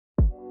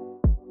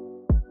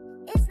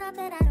out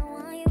that I don't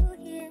want you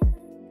here.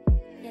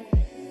 Yeah.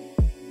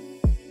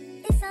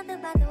 It's something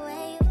about the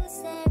way you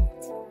stare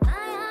into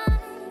my eyes.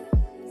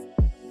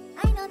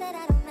 I know that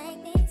I don't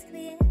make things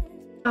clear.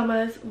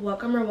 Mamas,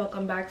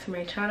 welcome back to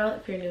my channel.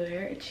 If you're new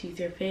here, she's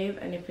your fave,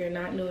 and if you're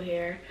not new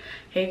here,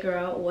 hey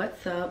girl,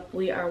 what's up?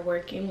 We are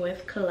working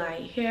with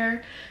Klaiyi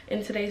hair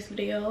in today's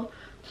video.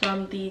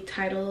 From the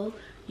title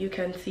you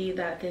can see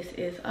that this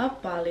is a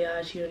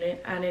balayage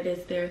unit, and it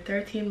is their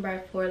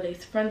 13x4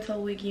 lace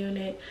frontal wig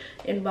unit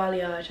in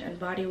balayage and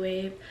body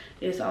wave.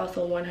 It is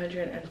also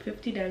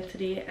 150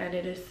 density, and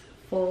it is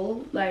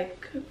full,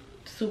 like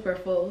super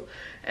full,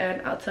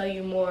 and I'll tell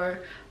you more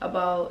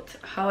about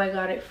how I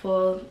got it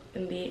full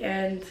in the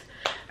end.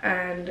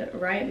 And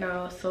right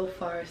now, so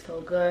far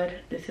so good.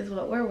 This is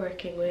what we're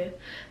working with.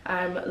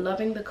 I'm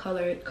loving the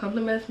color. It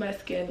complements my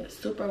skin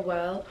super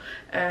well,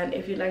 and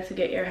if you'd like to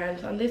get your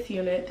hands on this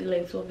unit, the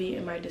links will be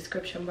in my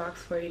description box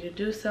for you to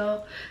do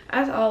so.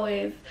 As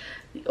always,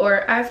 or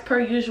as per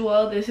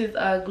usual, this is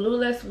a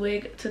glueless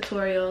wig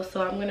tutorial,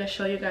 so I'm going to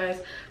show you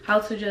guys how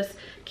to just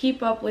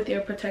keep up with your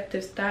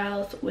protective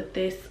styles with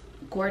this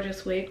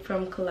gorgeous wig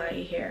from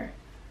Klaiyi hair.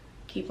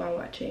 Keep on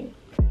watching.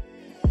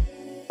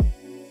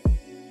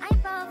 I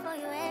fall for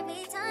you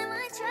every time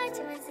I try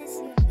to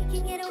resist you. You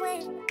can get away.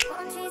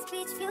 Palm trees,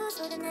 beach views,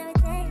 with an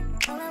everything.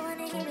 All I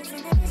wanna hear is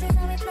in the visions I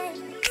replay.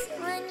 Sit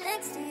right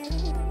next to you.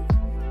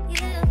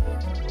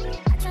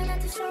 I try not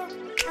to show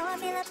how I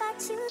feel about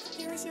you.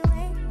 You wish you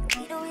away.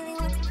 You don't really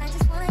want to. I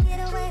just wanna get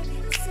away.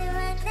 Sit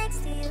right next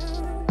to you.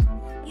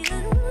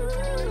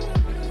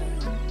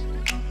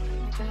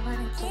 I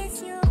wanna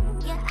kiss you.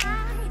 Yeah,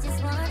 I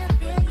just wanna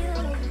feel you.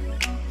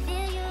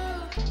 Feel you.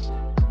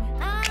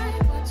 I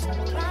want you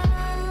around.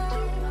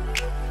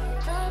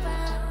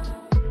 Around.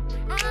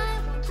 I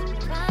want you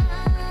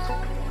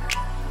around.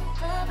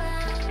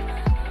 Around.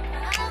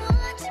 I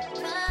want you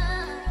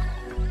around.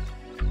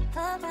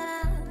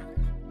 Around.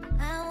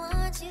 I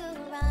want you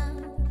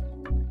around.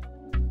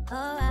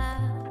 Around.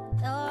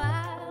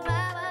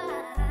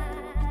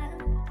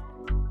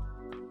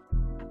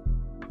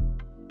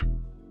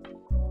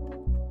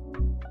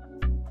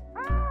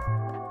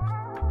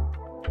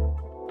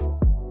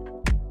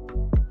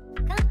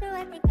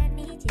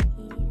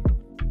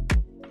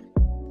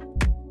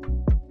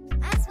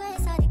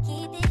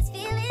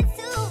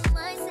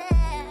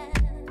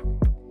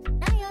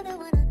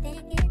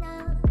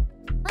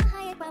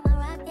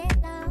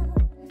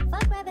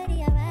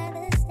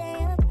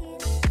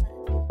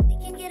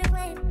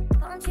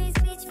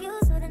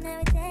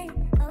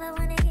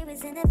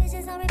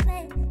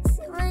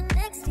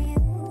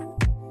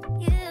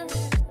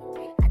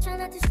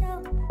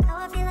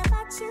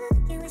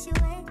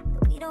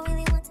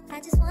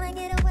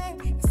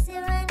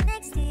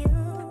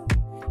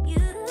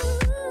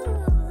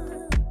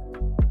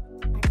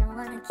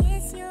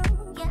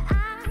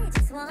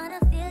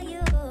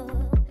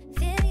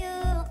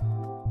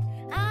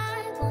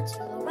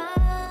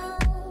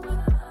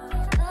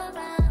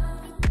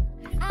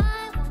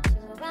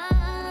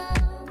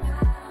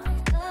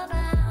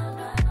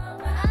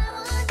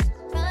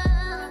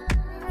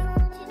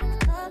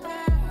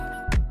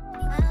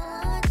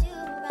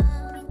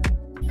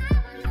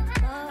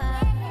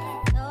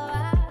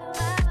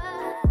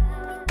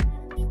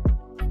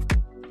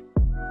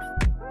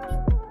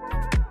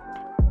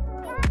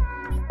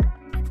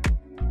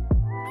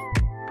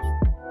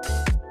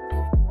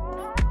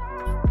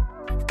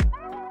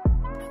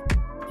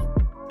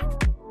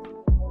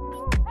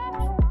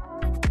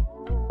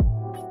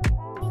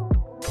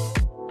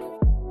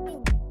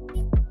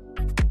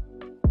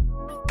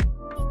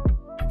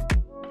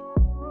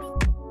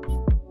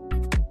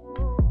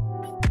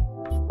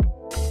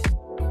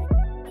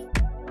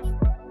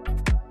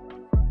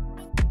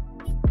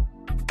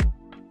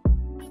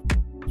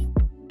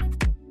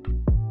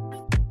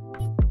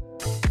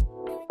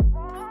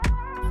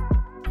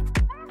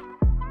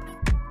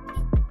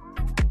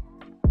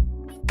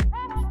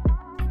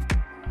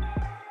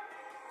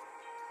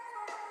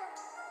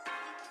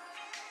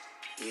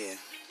 Yeah.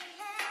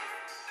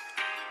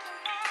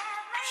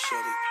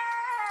 Shorty,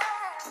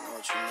 I know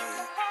what you need.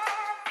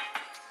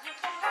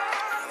 I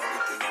got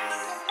everything you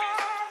need.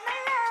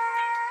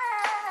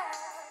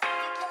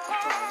 I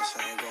promise I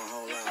ain't gonna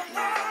hold out,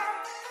 nigga.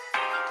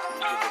 I'm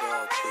gonna give it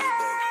all to you,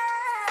 baby.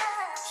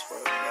 Swear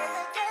to God.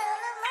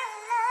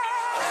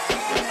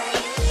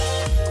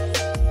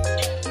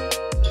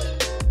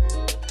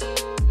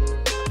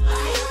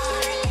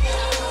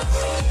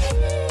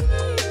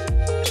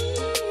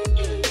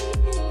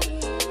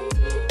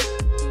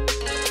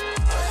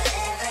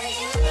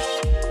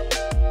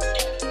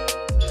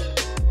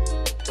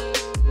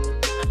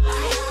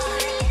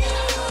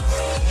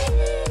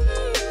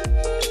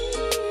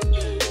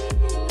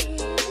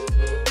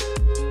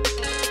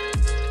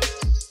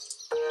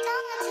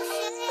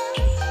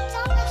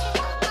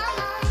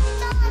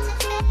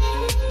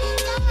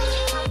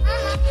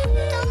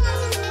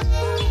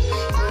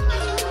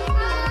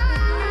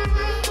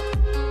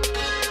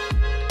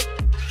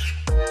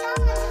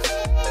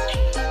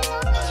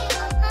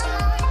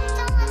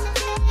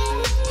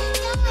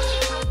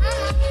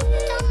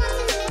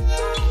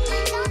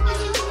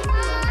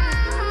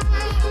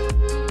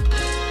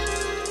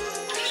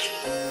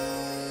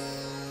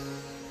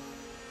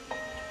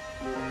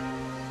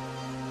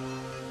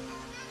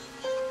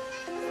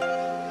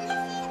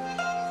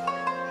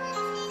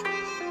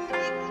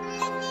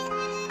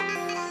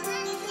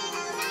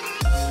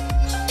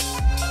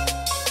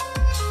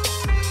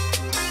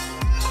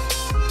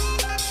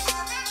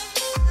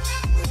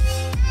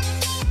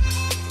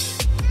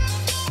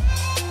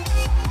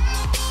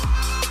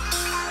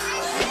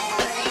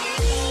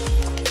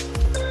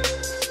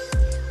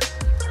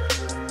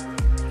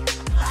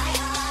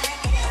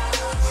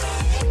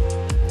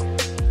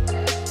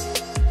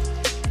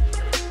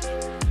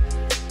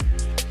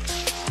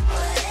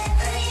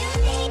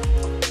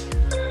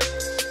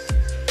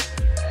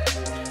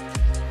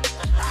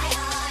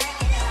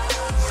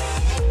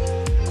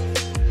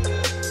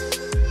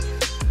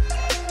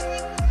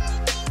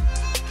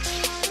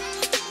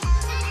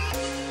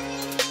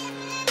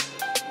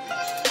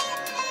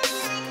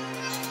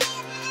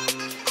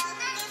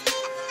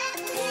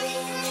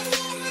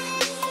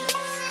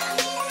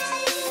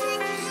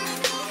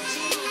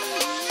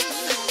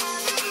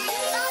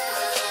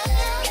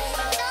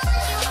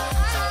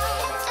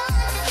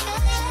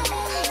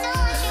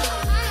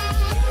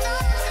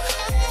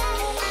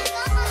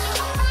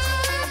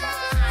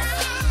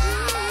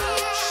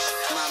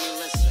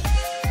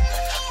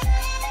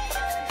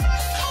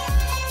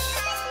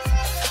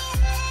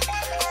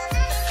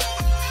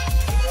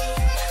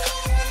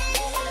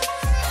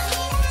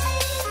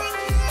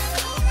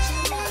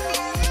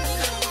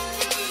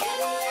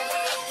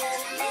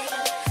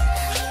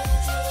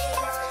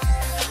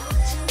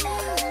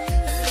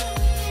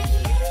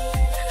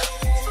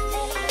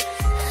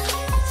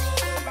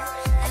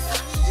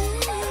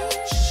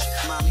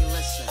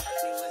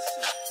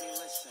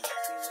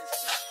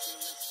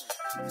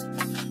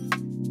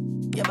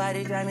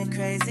 drive me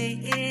crazy.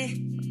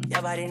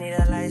 Your body need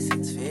a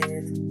license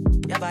fit.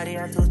 Your body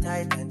are too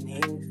tight and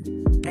neat.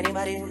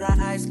 Anybody who got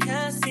eyes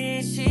can't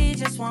see. She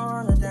just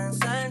wanna dance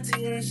and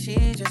tease.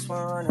 She just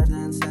wanna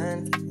dance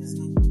and tease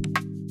me.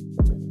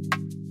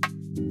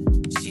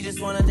 She just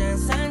wanna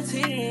dance and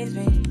tease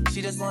me.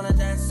 She just wanna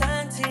dance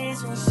and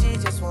tease me. She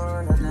just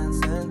wanna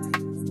dance and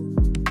tease me.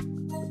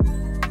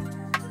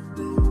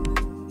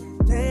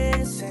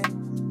 Listen,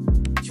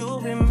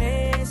 you've been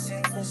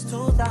missing since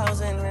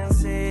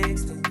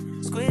 2016.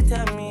 Squid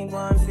tell me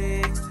one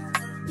fix it.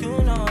 You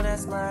know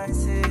that's my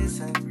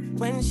sister.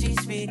 When she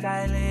speak,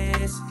 I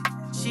listen.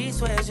 She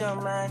swears you're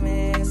my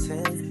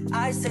missing.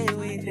 I say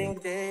we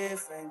think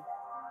different.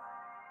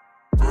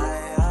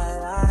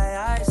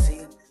 I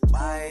see.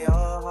 By your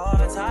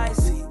heart, I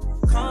see.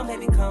 Come,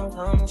 baby,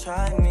 come,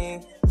 try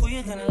me. Who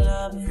you gonna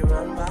love if you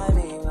run by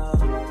me,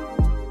 love?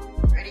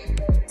 Ready?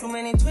 Too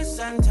many twists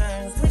and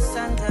turns,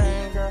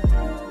 yeah.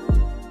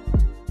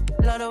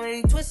 Love the way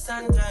you twist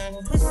and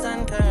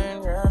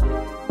turn, yeah.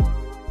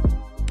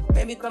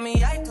 Baby, call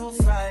me, I too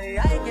fry,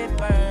 I get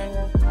burned.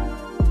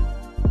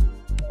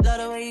 Love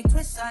the way you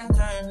twist and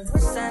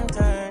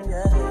turn,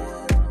 yeah.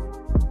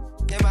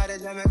 Your body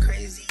drive me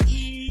crazy.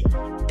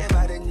 Your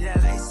body need a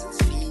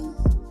license fee.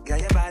 Got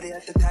your body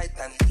at the tight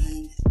and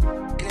ease.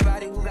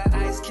 Anybody who got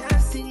eyes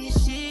can't see.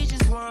 She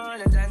just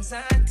wanna dance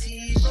and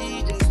tease.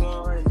 She just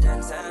wanna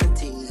dance and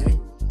tease me.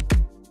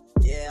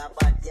 Yeah,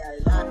 but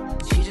yeah,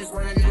 she just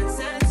wanna dance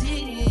and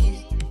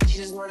tease. She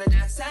just wanna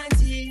dance and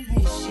tease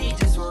me. She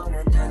just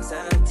wanna dance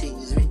and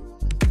tease me.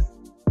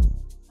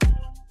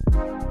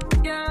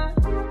 Yeah,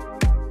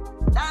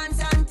 dance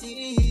and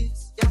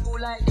tease. You cool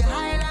like the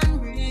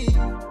Highland breeze.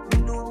 You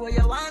know what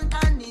you want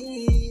and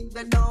need.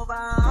 Bend over,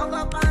 hug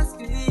up and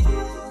squeeze.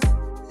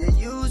 They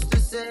used to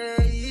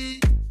say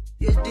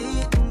you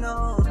didn't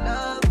know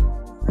love.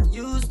 I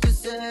used to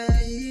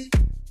say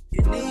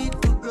you need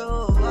to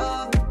grow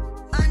up.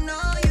 I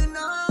know you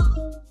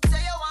know.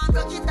 Say you want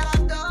to get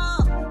up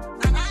though.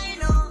 And I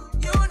know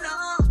you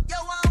know. You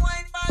want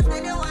wine fast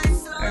and you wine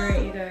slow.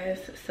 Alright, you guys,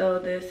 so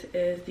this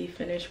is the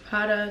finished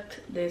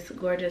product. This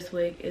gorgeous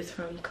wig is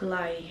from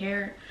Klaiyi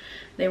hair.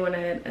 They went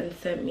ahead and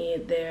sent me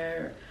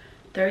their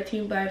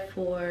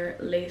 13x4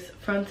 lace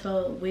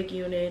frontal wig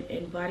unit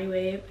in body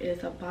wave. It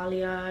is a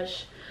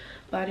balayage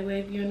body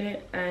wave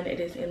unit and it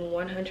is in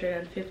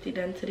 150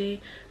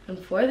 density. And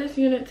for this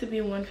unit to be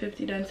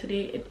 150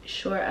 density, it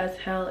sure as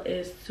hell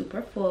is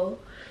super full.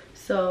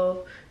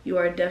 So you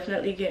are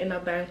definitely getting a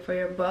bang for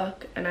your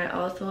buck. And I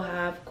also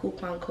have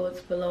coupon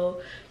codes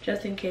below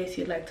just in case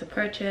you'd like to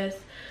purchase.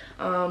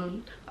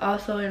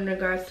 Also in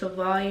regards to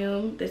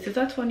volume, this is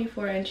a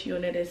 24-inch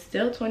unit. It's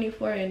still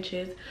 24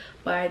 inches,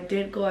 but I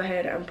did go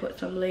ahead and put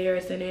some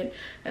layers in it,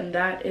 and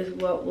that is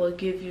what will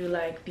give you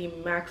like the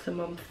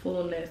maximum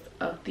fullness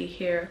of the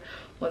hair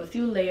once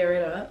you layer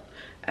it up.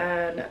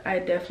 And I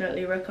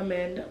definitely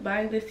recommend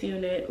buying this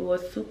unit. It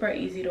was super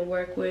easy to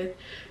work with.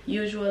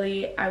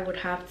 Usually I would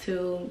have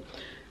to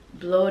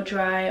blow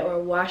dry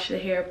or wash the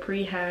hair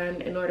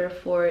pre-hand in order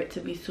for it to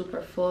be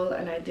super full,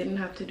 and I didn't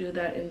have to do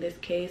that in this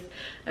case.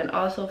 And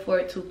also for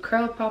it to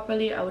curl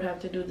properly, I would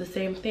have to do the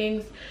same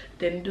things.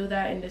 Didn't do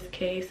that in this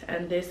case,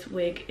 and this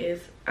wig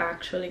is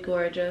actually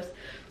gorgeous,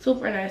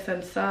 super nice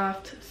and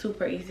soft,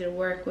 super easy to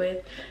work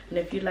with. And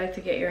if you'd like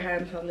to get your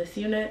hands on this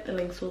unit, the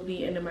links will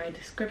be in my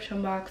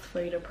description box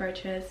for you to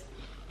purchase.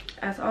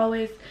 As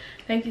always,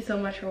 thank you so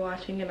much for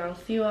watching, and I'll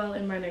see you all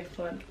in my next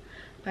one.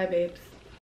 Bye babes.